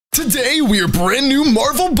Today, we are brand new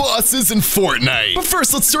Marvel bosses in Fortnite. But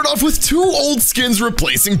first, let's start off with 2 old skins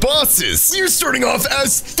replacing bosses. We are starting off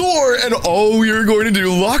as Thor, and all we are going to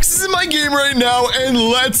do, Lux is in my game right now, and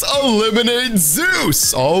let's eliminate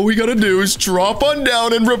Zeus. All we gotta do is drop on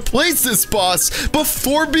down and replace this boss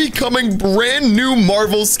before becoming brand new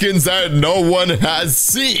Marvel skins that no one has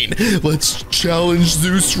seen. Let's challenge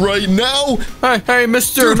Zeus right now. Hey,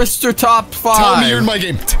 Mr. Top 5. Tell me you're in my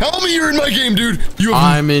game. Tell me you're in my game, dude.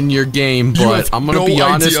 I'm in your game, but I'm gonna be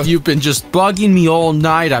honest, you've been just bugging me all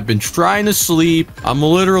night. I've been trying to sleep. I'm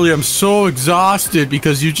so exhausted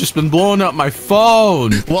because you've just been blowing up my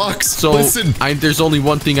phone. Lux, so listen. There's only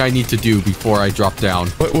one thing I need to do before I drop down.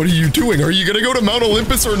 What are you doing? Are you gonna go to Mount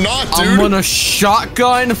Olympus or not, dude? I'm gonna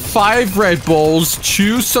shotgun 5 Red Bulls,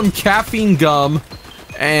 chew some caffeine gum,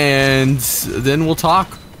 and then we'll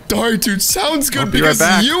talk. All right, dude, sounds good because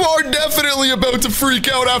you are definitely about to freak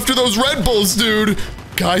out after those Red Bulls, dude.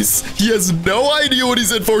 Guys, he has no idea what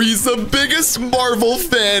he's in for. He's the biggest Marvel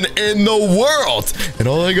fan in the world. And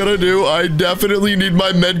all I gotta do, I definitely need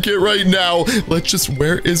my med kit right now.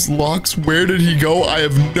 Where is Lux? Where did he go? I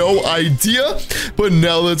have no idea. But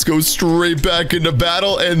now let's go straight back into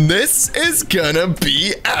battle. And this is gonna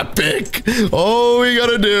be epic. All we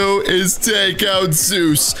gotta do is take out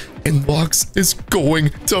Zeus. And Lux is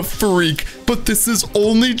going to freak. But this is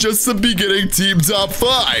only just the beginning, team top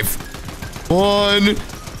 5.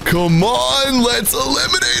 Come on, let's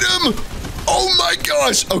eliminate him. Oh my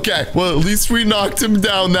gosh. Okay, well, at least we knocked him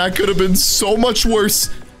down. That could have been so much worse.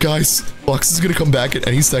 Guys, Lux is going to come back at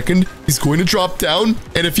any second. He's going to drop down.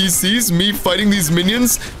 And if he sees me fighting these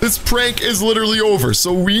minions, this prank is literally over.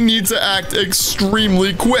 So we need to act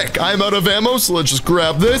extremely quick. I'm out of ammo, so let's just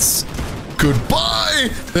grab this. Goodbye.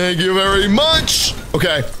 Thank you very much.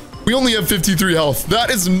 Okay, we only have 53 health. That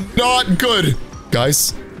is not good.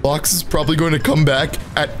 Guys, Lux is probably going to come back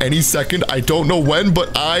at any second. I don't know when, but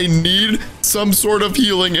I need some sort of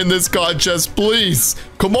healing in this god chest, please.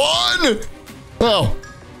 Come on. Oh,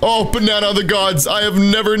 Banana of the Gods. I have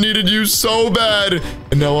never needed you so bad.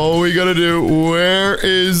 And now all we gotta do, where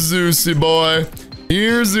is Zeusy boy?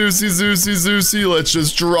 Here's Zeusy. Let's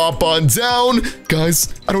just drop on down.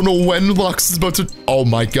 Guys, I don't know when Lux is about to... Oh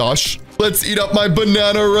my gosh. Let's eat up my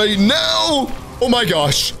banana right now. Oh my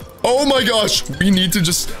gosh. We need to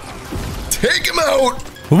just take him out.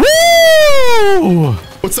 Woo!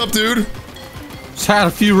 What's up, dude? Just had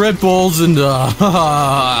a few Red Bulls and How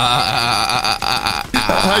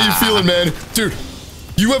you feeling, man? Dude,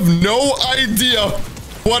 you have no idea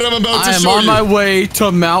what I'm about to show you. I'm on my way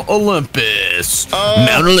to Mount Olympus.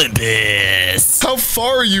 Mount Olympus. How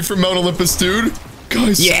far are you from Mount Olympus, dude?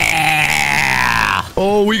 Guys. Yeah.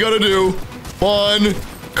 All we gotta do.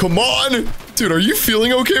 Come on. Dude, are you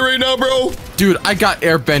feeling okay right now, bro? Dude, I got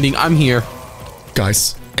airbending. I'm here.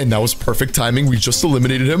 Guys, and that was perfect timing. We just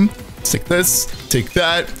eliminated him. Take this. Take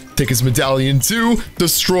that. Take his medallion too.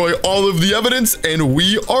 Destroy all of the evidence. And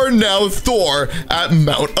we are now Thor at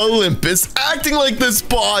Mount Olympus, acting like this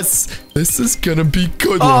boss. This is gonna be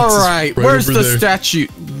good. All right. Where's the statue?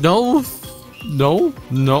 No.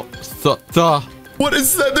 What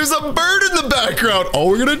is that? There's a bird in the background. All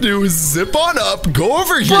we're gonna do is zip on up, go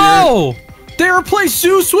over here. Bro, they replaced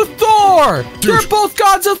Zeus with Thor. Dude, they're both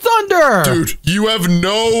gods of thunder. Dude, you have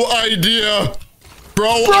no idea.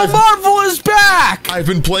 Bro, Marvel is back. I've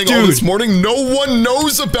been playing all this morning. No one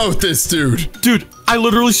knows about this, dude. Dude, I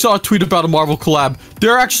literally saw a tweet about a Marvel collab.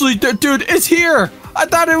 Dude, it's here. I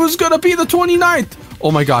thought it was gonna be the 29th.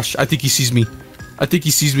 Oh my gosh, I think he sees me.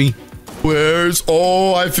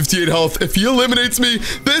 Oh, I have 58 health. If he eliminates me,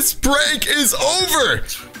 this prank is over.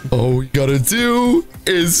 All we gotta do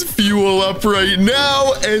is fuel up right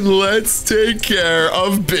now and let's take care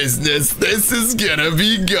of business. This is gonna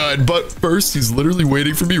be good. But first, he's literally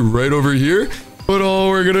waiting for me right over here. But all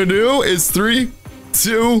we're gonna do is 3,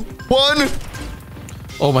 2, 1.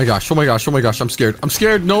 Oh my gosh. I'm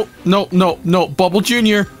scared. No. Bubble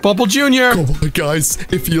Jr. Come on, guys.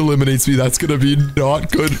 If he eliminates me, that's gonna be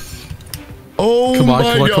not good. Oh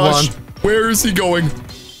my gosh. Where is he going?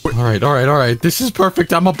 All right. This is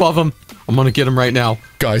perfect. I'm above him. I'm gonna get him right now.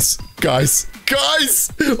 Guys.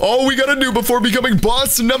 All we gotta do before becoming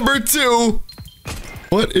boss number 2.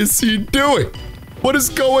 What is he doing? What is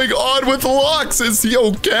going on with Lux? Is he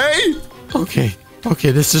okay?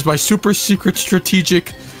 Okay, this is my super secret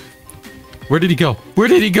strategic. Where did he go?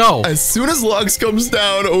 As soon as Lux comes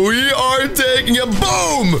down, we are taking him.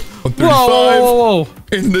 Boom! 135. Whoa.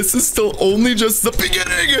 And this is still only just the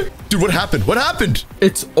beginning. Dude, what happened?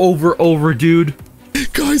 It's over, dude.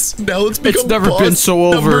 Guys, now let's become It's never been so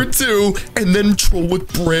over. number 2, and then troll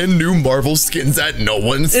with brand new Marvel skins that no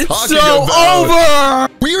one's talking so about.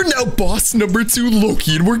 over. We are now boss number 2,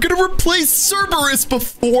 Loki, and we're gonna replace Cerberus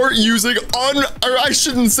before using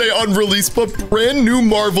unreleased, but brand new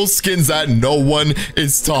Marvel skins that no one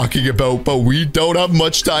is talking about. But we don't have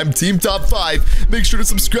much time. Team Top 5, make sure to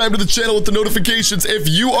subscribe to the channel with the notifications if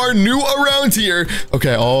you are new around here.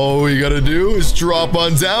 Okay, all we gotta do is drop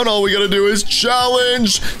on down. All we gotta do is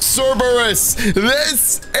challenge Cerberus.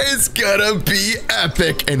 This is gonna be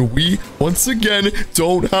epic, and we once again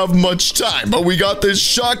don't have much time, but we got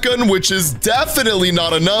this shotgun, which is definitely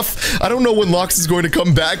not enough. I don't know when Lox is going to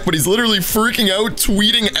come back, but he's literally freaking out,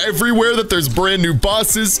 tweeting everywhere that there's brand new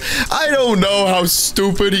bosses. I don't know how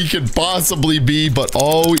stupid he could possibly be, but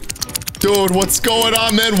dude, what's going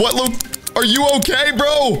on, man? Are you okay,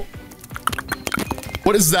 bro?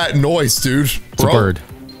 What is that noise, dude? It's a bird.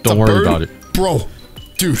 Don't worry about it. Bro,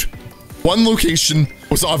 dude, one location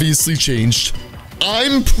was obviously changed.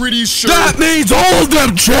 I'm pretty sure... That means all of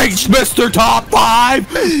them changed, Mr. Top 5!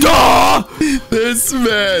 Duh! This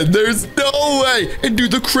man, there's no way. And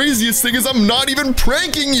dude, the craziest thing is I'm not even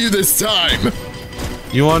pranking you this time.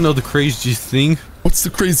 You want to know the craziest thing? What's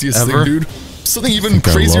the craziest ever? thing, dude? Something even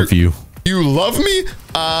crazier. I love you. You love me?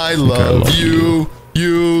 I love you.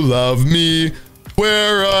 You love me.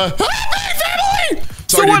 We're family!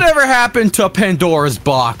 So whatever happened to Pandora's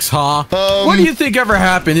box, huh? What do you think ever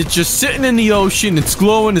happened? It's just sitting in the ocean. It's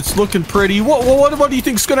glowing. It's looking pretty. What do you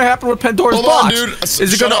think's gonna happen with Pandora's box? Hold on, dude.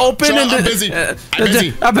 Is it gonna open? I'm busy. I'm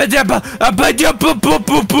busy.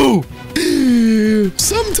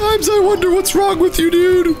 Sometimes I wonder what's wrong with you,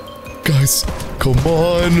 dude. Guys, come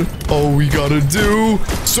on. All we gotta do.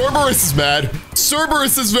 Cerberus is mad.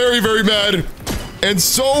 Cerberus is very, very mad. And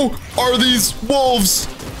so are these wolves.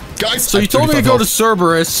 Guys, so you told me to go to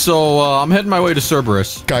Cerberus, so I'm heading my way to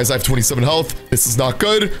Cerberus. Guys, I have 27 health. This is not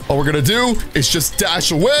good. All we're gonna do is just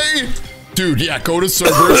dash away. Dude, yeah, go to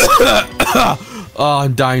Cerberus.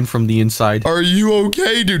 I'm dying from the inside. Are you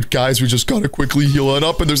okay, dude? Guys, we just gotta quickly heal on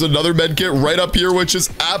up, and there's another med kit right up here, which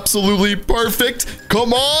is absolutely perfect.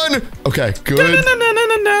 Come on. Okay, good.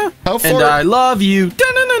 How far? And I love you.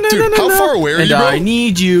 Dude, how far away are you, bro? And I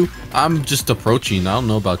need you. I'm just approaching. I don't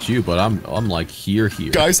know about you, but I'm like here.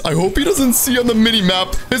 Guys, I hope he doesn't see on the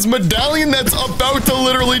mini-map his medallion that's about to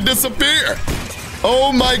literally disappear.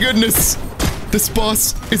 Oh my goodness. This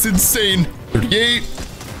boss is insane. 38,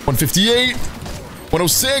 158,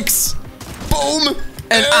 106. Boom.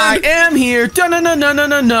 And I am here.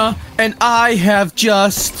 And I have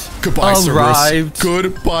just arrived. Cerberus.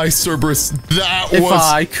 Goodbye, Cerberus. If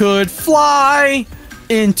I could fly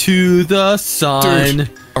into the sun. Dude.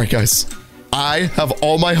 All right, guys. I have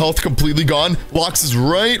all my health completely gone. Lox is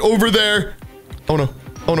right over there. Oh, no.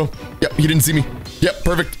 Oh, no. Yep, he didn't see me. Yep,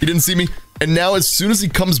 perfect. He didn't see me. And now as soon as he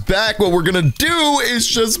comes back, what we're going to do is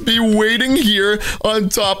just be waiting here on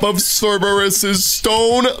top of Cerberus's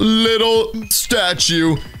stone little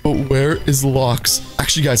statue. But where is Lox?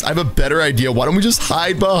 Actually, guys, I have a better idea. Why don't we just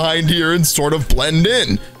hide behind here and sort of blend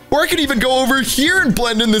in? Or I could even go over here and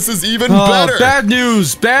blend in. This is even better. Bad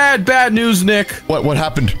news. Bad news, Nick. What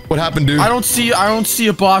happened? What happened, dude? I don't see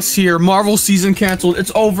a boss here. Marvel season canceled.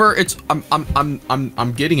 It's over.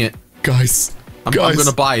 I'm getting it. Guys. I'm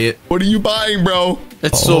gonna buy it. What are you buying, bro?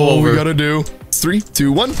 It's so over. All we gotta do. 3,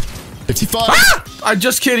 2, 1. 55. Ah! I'm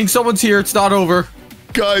just kidding. Someone's here. It's not over.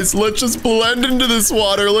 Guys, let's just blend into this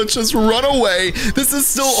water. Let's just run away. This is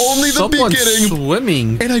still only the beginning.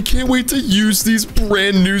 Swimming. And I can't wait to use these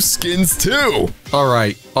brand new skins too. All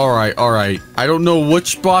right. I don't know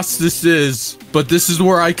which boss this is, but this is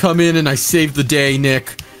where I come in and I save the day,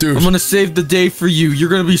 Nick. Dude. I'm gonna save the day for you. You're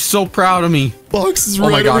gonna be so proud of me. Lox is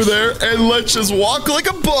right over there, and let's just walk like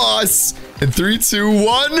a boss. In 3, 2,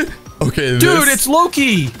 1. Okay, dude, it's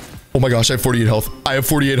Loki. Oh my gosh, I have 48 health. I have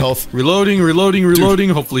 48 health. Reloading. Dude,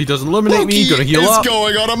 hopefully he doesn't eliminate me. Gonna heal up. Loki is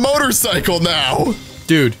going on a motorcycle now.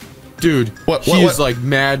 Dude. What? He's like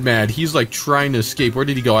mad. He's like trying to escape. Where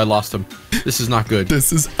did he go? I lost him. This is not good.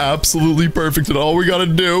 This is absolutely perfect. And all we gotta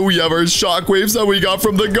do, we have our shockwaves that we got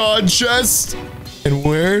from the god chest. And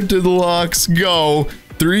where did Lox go?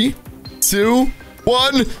 3, 2,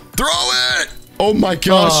 1. Throw it! Oh my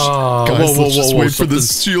gosh. Guys, let's just wait for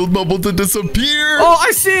this shield bubble to disappear. Oh,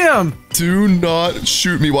 I see him. Do not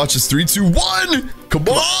shoot me. Watch this. 3, 2, 1. Come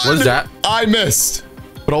on. What is that? I missed.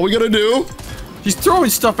 But all we gotta do. He's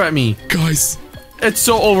throwing stuff at me. Guys. It's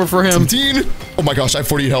so over for him. 17. Oh my gosh, I have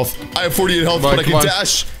 48 health. I have 48 health, but I can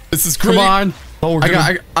dash. This is great. Come on. Oh,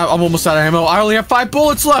 I'm almost out of ammo. I only have 5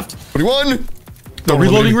 bullets left. 21. No,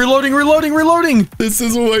 reloading. This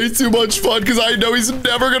is way too much fun because I know he's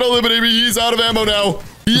never going to eliminate me. He's out of ammo now.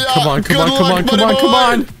 Yeah, come on, come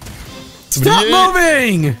on. Stop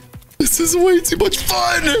moving. This is way too much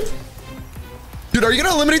fun. Dude, are you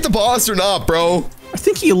gonna eliminate the boss or not, bro? I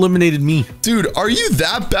think he eliminated me. Dude, are you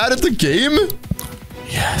that bad at the game?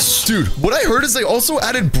 Yes. Dude, what I heard is they also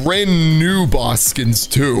added brand new boss skins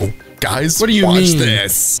too. Guys, what do you watch mean?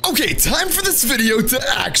 this. Okay, time for this video to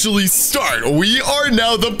actually start. We are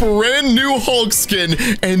now the brand new Hulk skin,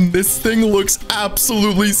 and this thing looks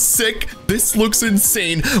absolutely sick. This looks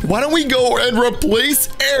insane. Why don't we go and replace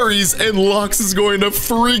Ares, and Lux is going to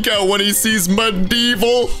freak out when he sees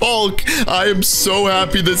medieval Hulk. I am so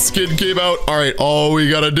happy this skin came out. All right, all we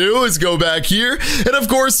gotta do is go back here, and of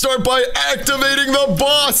course, start by activating the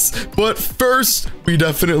boss. But first, we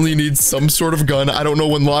definitely need some sort of gun. I don't know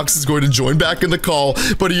when Lux is going to join back in the call,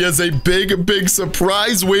 but he has a big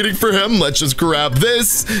surprise waiting for him. Let's just grab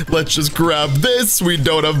this. Let's just grab this. We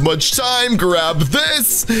don't have much time. Grab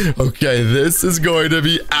this. Okay, this is going to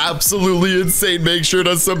be absolutely insane. Make sure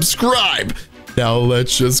to subscribe. Now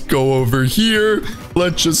let's just go over here.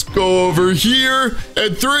 Let's just go over here.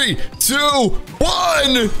 And 3, 2,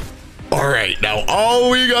 1. All right, now all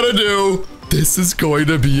we gotta do, this is going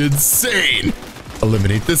to be insane.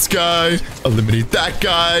 Eliminate this guy, eliminate that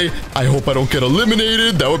guy. I hope I don't get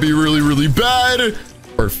eliminated. That would be really bad.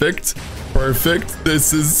 Perfect.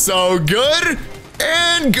 This is so good.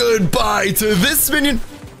 And goodbye to this minion.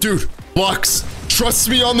 Dude, Lux, trust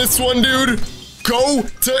me on this one, dude. Go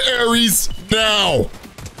to Ares now.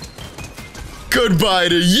 Goodbye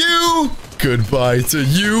to you. Goodbye to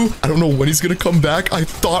you. I don't know when he's gonna come back. I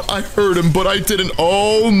thought I heard him, but I didn't.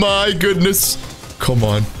 Oh my goodness. Come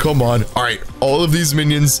on. All right, all of these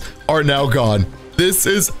minions are now gone. This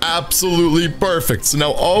is absolutely perfect. So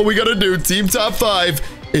now all we gotta do, team top 5,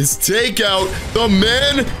 is take out the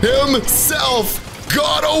man himself,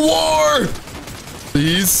 God of War.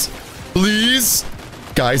 Please.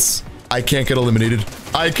 Guys, I can't get eliminated.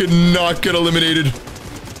 I cannot get eliminated.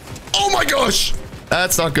 Oh my gosh.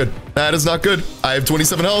 That's not good. That is not good. I have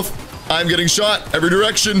 27 health. I'm getting shot every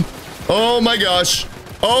direction. Oh my gosh.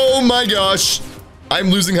 I'm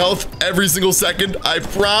losing health every single second. I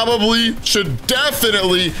probably should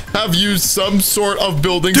definitely have used some sort of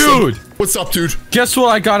building. Dude! What's up, dude? Guess what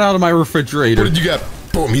I got out of my refrigerator? What did you get?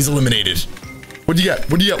 Boom, he's eliminated. What'd you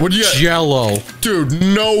get? Jello. Dude,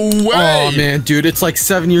 no way. Oh, man, dude. It's like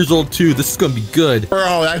 7 years old, too. This is gonna be good.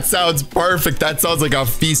 Bro, that sounds perfect. That sounds like a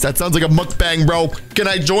feast. That sounds like a mukbang, bro. Can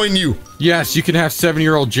I join you? Yes, you can have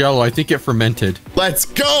 7-year-old Jello. I think it fermented. Let's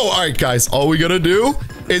go. All right, guys. All we gotta do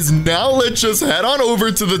is now let's just head on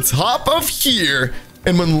over to the top of here.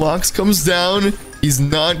 And when Lux comes down, he's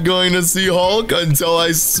not going to see Hulk until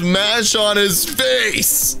I smash on his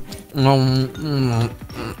face.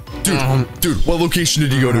 Dude, what location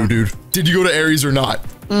did you go to, dude? Did you go to Ares or not?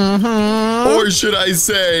 Or should I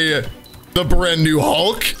say the brand new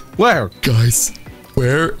Hulk? Where? Guys,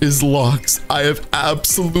 where is Lux? I have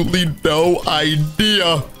absolutely no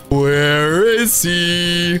idea. Where is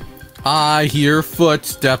he? I hear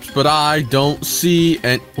footsteps, but I don't see.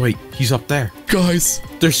 And wait, he's up there. Guys,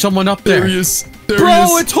 there's someone up there. There he is.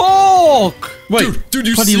 Bro, it's Hulk. Wait, dude,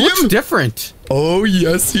 you but see he him? looks different. Oh,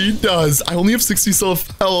 yes, he does. I only have 60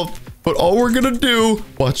 health, but all we're gonna do,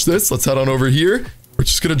 watch this. Let's head on over here. We're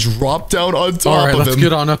just gonna drop down on top of him. All right, let's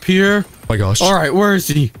get on up here. Oh my gosh. All right, where is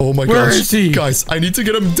he? Oh my gosh. Where is he? Guys, I need to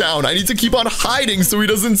get him down. I need to keep on hiding so he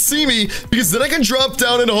doesn't see me, because then I can drop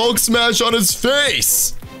down and Hulk smash on his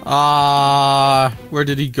face. Where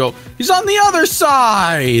did he go? He's on the other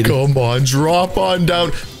side. Come on, drop on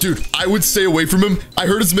down. Dude, I would stay away from him. I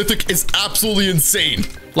heard his mythic is absolutely insane.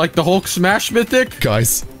 Like the Hulk smash mythic?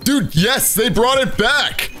 Guys, dude, yes, they brought it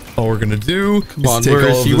back. All we're gonna do is take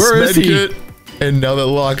all of this medkit. And now that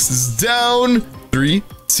Lux is down, 3,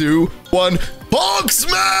 2, 1, Hulk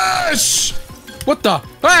smash! What the?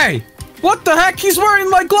 Hey! What the heck? He's wearing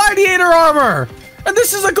my gladiator armor! And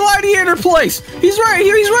this is a gladiator place! He's right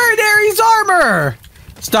here! He's wearing Ares armor!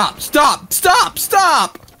 Stop!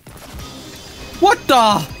 What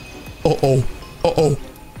the? Uh-oh.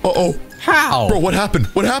 How? Bro, what happened?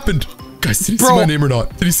 Guys, did he see my name or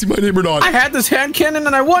not? I had this hand cannon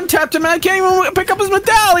and I one-tapped him and I can't even pick up his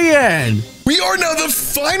medallion! We are now the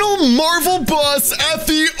final Marvel boss at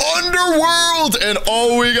the Underworld, and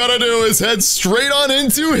all we gotta do is head straight on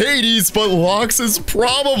into Hades, but Lux is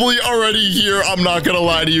probably already here. I'm not gonna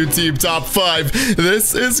lie to you, Team Top 5.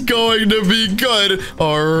 This is going to be good.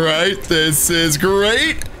 All right, this is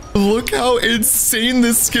great. Look how insane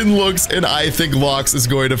this skin looks, and I think Lux is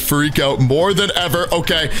going to freak out more than ever.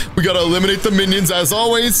 Okay, we gotta eliminate the minions as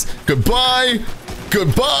always. Goodbye.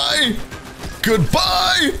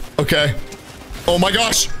 Okay. Oh my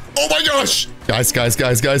gosh. Guys.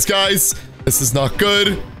 This is not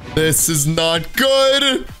good. This is not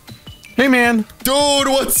good. Hey, man. Dude,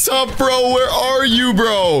 what's up, bro? Where are you,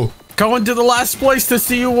 bro? Going to the last place to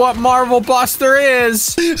see what Marvel boss there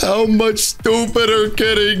is. How much stupider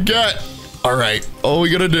can it get? All right, all we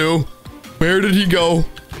gotta do. Where did he go?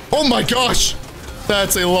 Oh my gosh.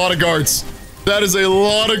 That's a lot of guards. That is a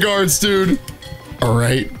lot of guards, dude. All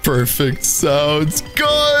right, perfect. Sounds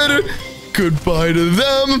good. Goodbye to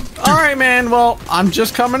them. Dude. All right, man. Well, I'm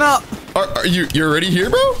just coming up. Are you're already here,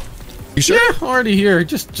 bro? You sure? Yeah, already here.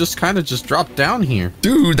 Just kind of dropped down here.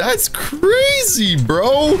 Dude, that's crazy,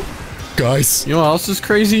 bro. Guys. You know what else is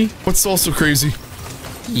crazy? What's also crazy?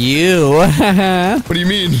 You. What do you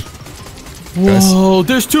mean? Whoa,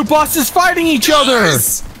 there's two bosses fighting each other.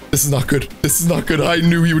 This is not good. This is not good. I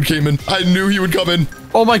knew he would come in. I knew he would come in.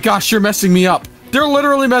 Oh my gosh, you're messing me up. They're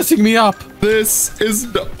literally messing me up. This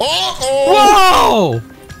is... Uh-oh!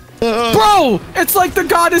 Whoa! Bro, it's like the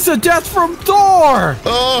goddess of death from Thor.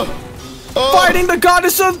 Fighting the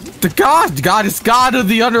goddess of... The god of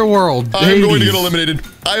the underworld. I'm going to get eliminated.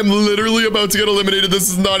 I am literally about to get eliminated. This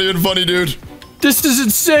is not even funny, dude. This is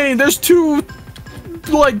insane. There's two...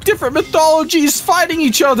 like different mythologies fighting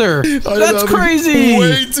each other. That's crazy.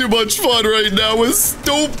 Way too much fun right now with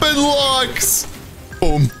stupid locks.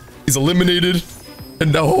 Boom. He's eliminated.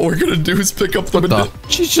 And now all we're gonna do is pick up the...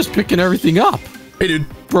 She's just picking everything up. Hey, dude.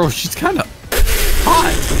 Bro, she's kind of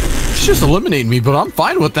hot. She's just eliminating me, but I'm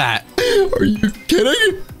fine with that. Are you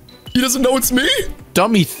kidding? He doesn't know it's me?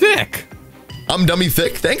 Dummy Thick. I'm Dummy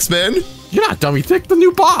Thick. Thanks, man. You're not Dummy Thick, the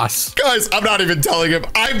new boss. Guys, I'm not even telling him.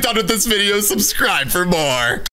 I'm done with this video. Subscribe for more.